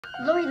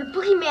Lori, the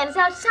boogeyman is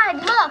outside.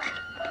 Look.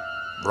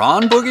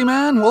 Ron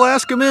Boogeyman? We'll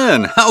ask him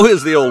in. How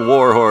is the old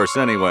war horse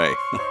anyway?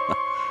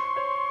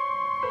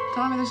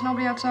 Tommy, there's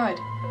nobody outside.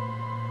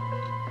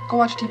 Go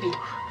watch TV.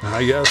 Ah,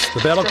 yes,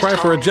 the battle cry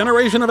for a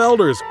generation of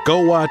elders. Go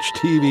watch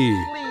TV.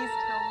 Please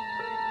tell me you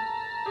didn't.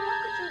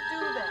 How could you do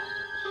that?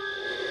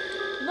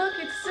 Look,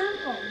 it's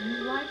simple.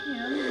 You like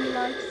him, he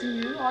likes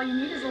you. All you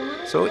need is a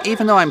little... So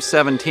even though I'm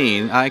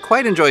 17, I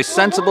quite enjoy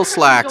sensible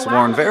slacks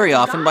worn very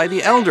often by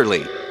the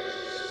elderly.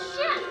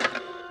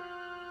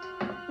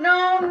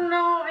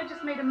 No, I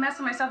just made a mess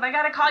of myself. I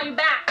gotta call you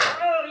back.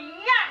 Oh,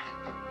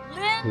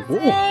 yuck!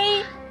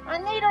 Lindsay, I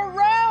need a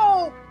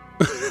rope.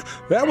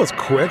 That was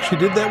quick. She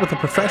did that with the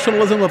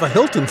professionalism of a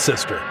Hilton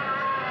sister.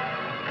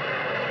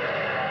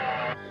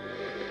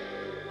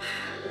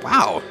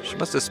 Wow, she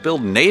must have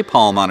spilled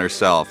napalm on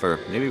herself, or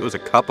maybe it was a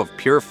cup of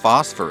pure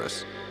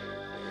phosphorus.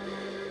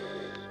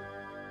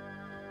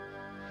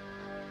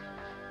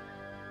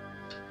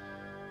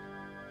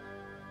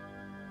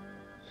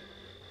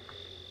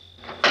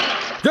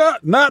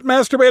 Not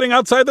masturbating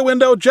outside the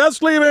window,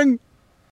 just leaving.